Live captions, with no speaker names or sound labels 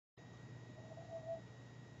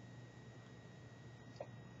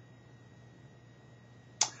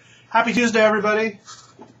Happy Tuesday, everybody.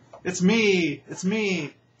 It's me.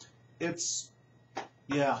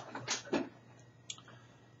 Yeah.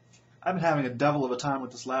 I've been having a devil of a time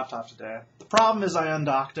with this laptop today. The problem is I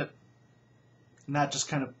undocked it, and that just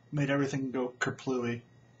kind of made everything go kerplooey.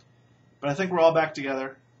 But I think we're all back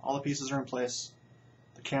together. All the pieces are in place.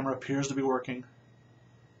 The camera appears to be working,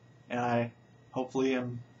 and I hopefully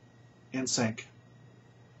am in sync.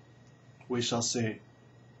 We shall see.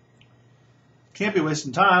 Can't be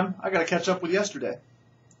wasting time. I got to catch up with yesterday.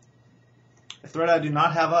 A thread I do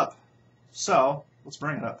not have up. So, let's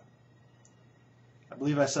bring it up. I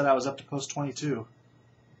believe I said I was up to post 22.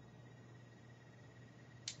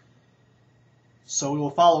 So we will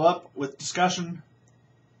follow up with discussion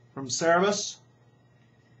from Cerebus,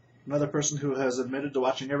 another person who has admitted to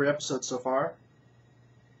watching every episode so far.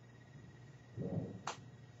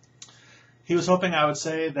 He was hoping I would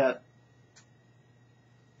say that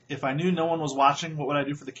if I knew no one was watching, what would I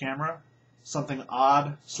do for the camera? Something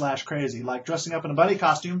odd/crazy, like dressing up in a bunny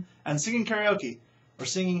costume and singing karaoke, or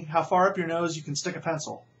singing how far up your nose you can stick a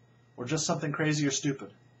pencil, or just something crazy or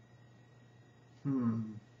stupid. I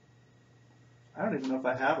don't even know if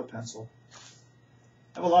I have a pencil.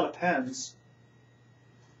 I have a lot of pens.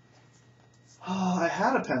 Oh, I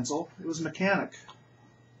had a pencil. It was mechanic.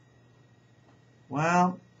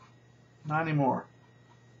 Well, not anymore.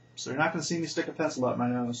 So you're not going to see me stick a pencil up my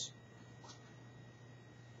nose.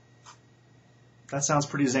 That sounds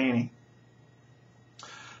pretty zany.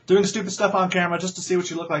 Doing stupid stuff on camera just to see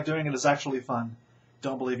what you look like doing it is actually fun.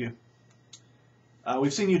 Don't believe you.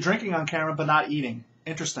 We've seen you drinking on camera but not eating.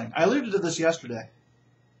 Interesting. I alluded to this yesterday,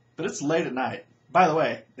 but it's late at night. By the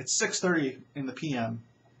way, it's 6:30 in the p.m.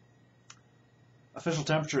 Official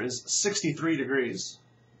temperature is 63 degrees.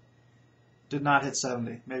 Did not hit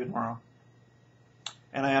 70. Maybe tomorrow.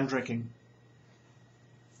 And I am drinking.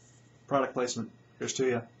 Product placement. Here's to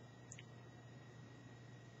you.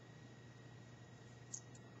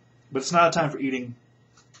 But it's not a time for eating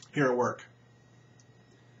here at work.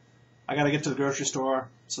 I got to get to the grocery store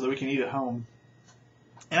so that we can eat at home.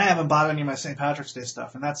 And I haven't bought any of my St. Patrick's Day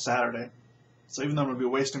stuff, and that's Saturday. So even though I'm going to be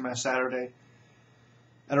wasting my Saturday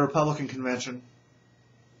at a Republican convention,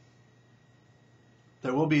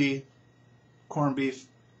 there will be corned beef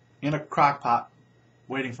in a crock pot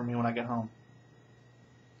waiting for me when I get home.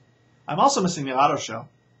 I'm also missing the auto show,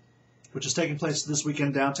 which is taking place this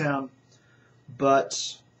weekend downtown,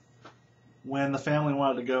 but when the family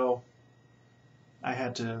wanted to go, I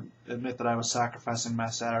had to admit that I was sacrificing my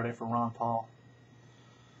Saturday for Ron Paul.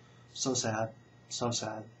 So sad. So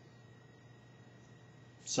sad.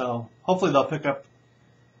 So hopefully they'll pick up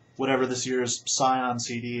whatever this year's Scion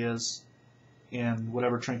CD is in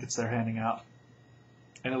whatever trinkets they're handing out.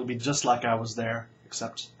 And it'll be just like I was there,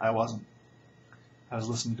 except I wasn't. I was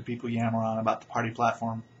listening to people yammer on about the party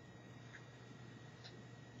platform.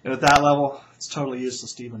 And at that level, it's totally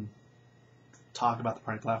useless to even talk about the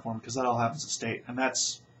party platform because that all happens at state, and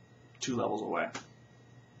that's 2 levels away.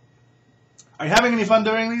 Are you having any fun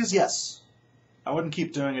doing these? Yes. I wouldn't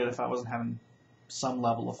keep doing it if I wasn't having some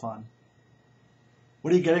level of fun.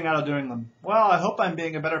 What are you getting out of doing them? Well, I hope I'm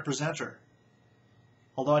being a better presenter.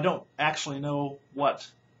 Although I don't actually know what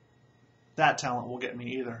that talent will get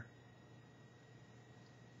me either.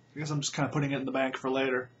 I guess I'm just kind of putting it in the bank for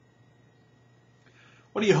later.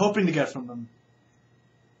 What are you hoping to get from them?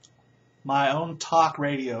 My own talk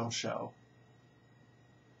radio show.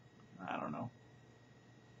 I don't know.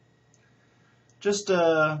 Just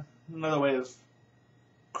another way of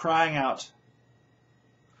crying out,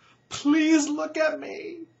 please look at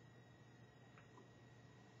me.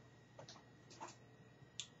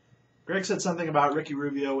 Greg said something about Ricky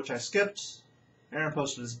Rubio, which I skipped. Aaron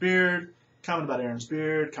posted his beard. Comment about Aaron's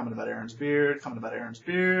beard. Comment about Aaron's beard. Comment about Aaron's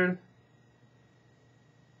beard.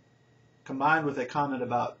 Combined with a comment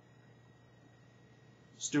about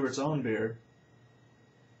Stewart's own beard.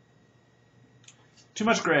 Too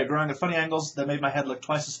much gray, growing at funny angles that made my head look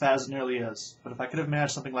twice as fat as it nearly is. But if I could have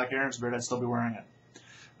matched something like Aaron's beard, I'd still be wearing it.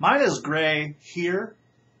 Mine is gray here.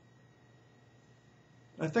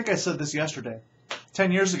 I think I said this yesterday.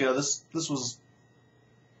 10 years ago, this was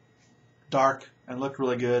dark and looked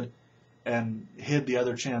really good and hid the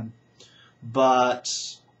other chin. But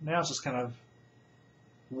now it's just kind of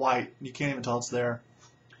white. You can't even tell it's there.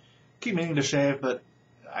 Keep meaning to shave, but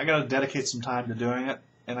I got to dedicate some time to doing it,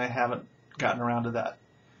 and I haven't gotten around to that.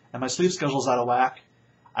 And my sleep schedule's out of whack.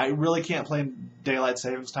 I really can't play daylight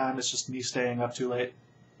savings time. It's just me staying up too late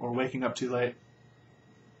or waking up too late.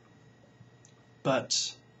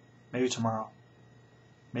 But maybe tomorrow.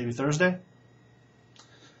 Maybe Thursday?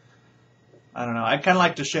 I don't know. I kind of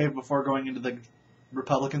like to shave before going into the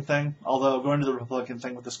Republican thing, although going to the Republican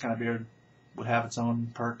thing with this kind of beard would have its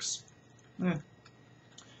own perks. Comment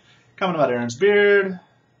about Aaron's beard.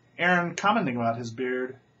 Aaron commenting about his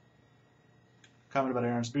beard. Comment about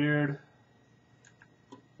Aaron's beard.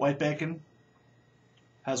 White Bacon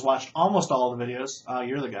has watched almost all the videos.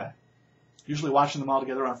 You're the guy. Usually watching them all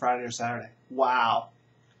together on Friday or Saturday. Wow.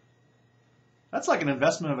 That's like an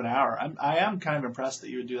investment of an hour. I am kind of impressed that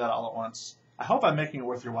you would do that all at once. I hope I'm making it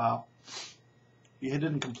worth your while. You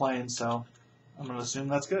didn't complain, so I'm going to assume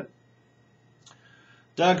that's good.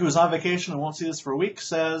 Doug, who is on vacation and won't see this for a week,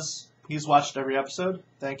 says he's watched every episode.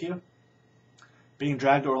 Thank you. Being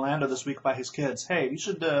dragged to Orlando this week by his kids. Hey, you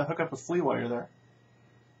should hook up with Flea while you're there.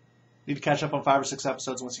 Need to catch up on 5 or 6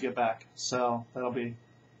 episodes once you get back. So that'll be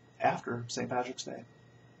after St. Patrick's Day.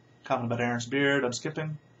 Comment about Aaron's beard. I'm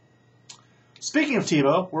skipping. Speaking of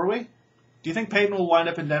Tebow, were we? Do you think Peyton will wind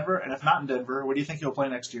up in Denver? And if not in Denver, where do you think he'll play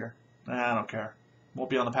next year? I don't care. Won't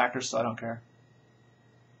be on the Packers, so I don't care.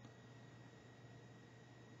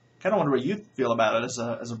 Kind of wonder what you feel about it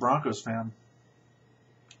as a Broncos fan.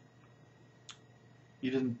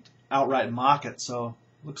 You didn't outright mock it, so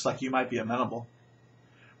looks like you might be amenable.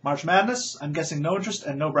 March Madness, I'm guessing no interest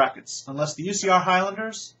and no brackets. Unless the UCR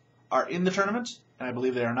Highlanders are in the tournament, and I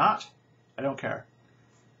believe they are not, I don't care.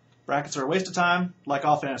 Brackets are a waste of time, like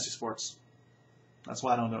all fantasy sports. That's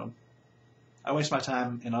why I don't do them. I waste my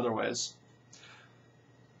time in other ways.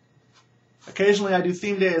 Occasionally I do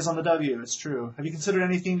theme days on the W, it's true. Have you considered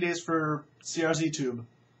any theme days for CRZ Tube?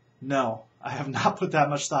 No, I have not put that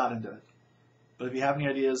much thought into it. But if you have any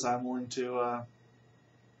ideas, I'm willing to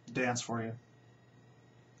dance for you.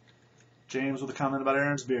 James with a comment about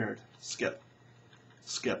Aaron's beard. Skip.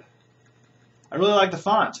 Skip. I really like the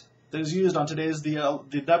font that is used on today's the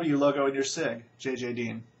W logo in your SIG, JJ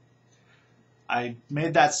Dean. I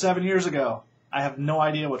made that 7 years ago. I have no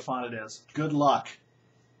idea what font it is. Good luck.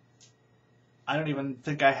 I don't even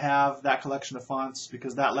think I have that collection of fonts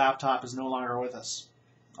because that laptop is no longer with us.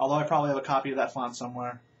 Although I probably have a copy of that font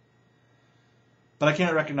somewhere. But I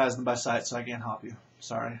can't recognize them by sight, so I can't help you.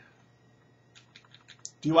 Sorry.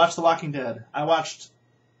 Do you watch The Walking Dead? I watched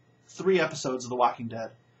 3 episodes of The Walking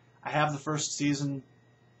Dead. I have the first season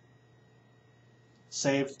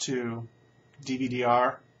saved to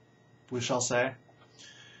DVD-R, we shall say.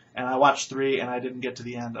 And I watched 3, and I didn't get to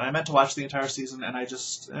the end. And I meant to watch the entire season, and I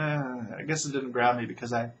just, I guess it didn't grab me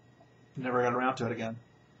because I never got around to it again.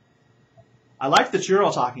 I like that you're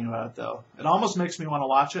all talking about it, though. It almost makes me want to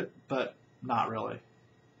watch it, but not really.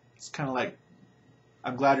 It's kind of like,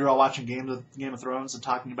 I'm glad you're all watching Game of Thrones and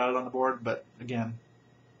talking about it on the board, but again,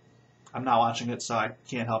 I'm not watching it, so I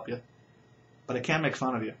can't help you. But I can make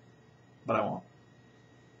fun of you, but I won't.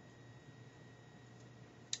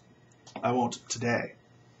 I won't today.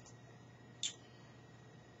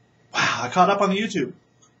 Wow, I caught up on the YouTube.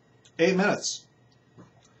 8 minutes.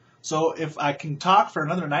 So if I can talk for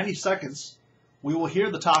another 90 seconds, we will hear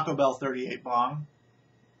the Taco Bell 38 bong,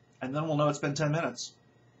 and then we'll know it's been 10 minutes.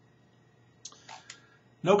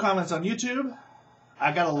 No comments on YouTube.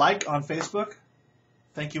 I got a like on Facebook.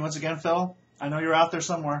 Thank you once again, Phil. I know you're out there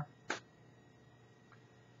somewhere.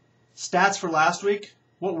 Stats for last week.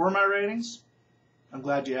 What were my ratings? I'm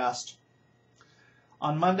glad you asked.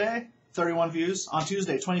 On Monday, 31 views. On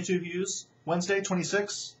Tuesday, 22 views. Wednesday,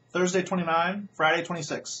 26. Thursday, 29. Friday,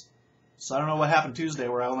 26. So I don't know what happened Tuesday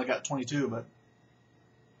where I only got 22, but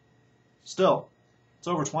still, it's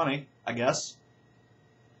over 20, I guess.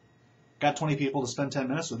 Got 20 people to spend 10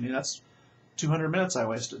 minutes with me. That's 200 minutes I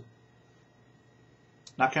wasted.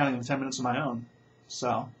 Not counting the 10 minutes of my own.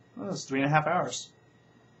 So, that's 3.5 hours.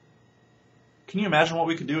 Can you imagine what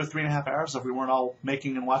we could do with 3.5 hours if we weren't all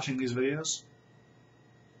making and watching these videos?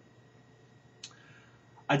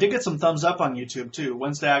 I did get some thumbs up on YouTube, too.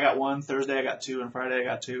 Wednesday I got 1, Thursday I got 2, and Friday I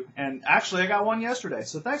got 2. And actually I got 1 yesterday.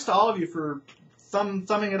 So thanks to all of you for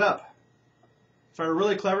thumbing it up. If I were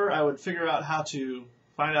really clever, I would figure out how to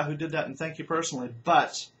find out who did that and thank you personally.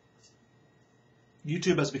 But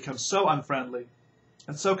YouTube has become so unfriendly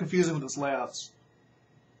and so confusing with its layouts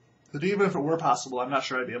that even if it were possible, I'm not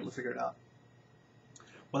sure I'd be able to figure it out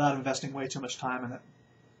without investing way too much time in it.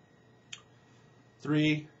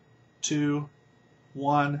 3, 2,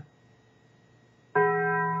 1.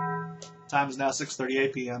 Time is now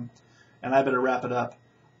 6:38 p.m. and I better wrap it up.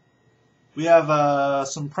 We have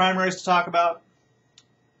some primaries to talk about.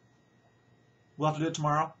 We'll have to do it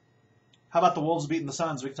tomorrow. How about the Wolves beating the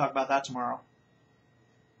Suns? We can talk about that tomorrow.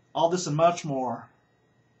 All this and much more,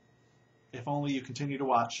 if only you continue to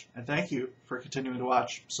watch. And thank you for continuing to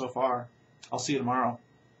watch so far. I'll see you tomorrow,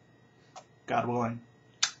 God willing.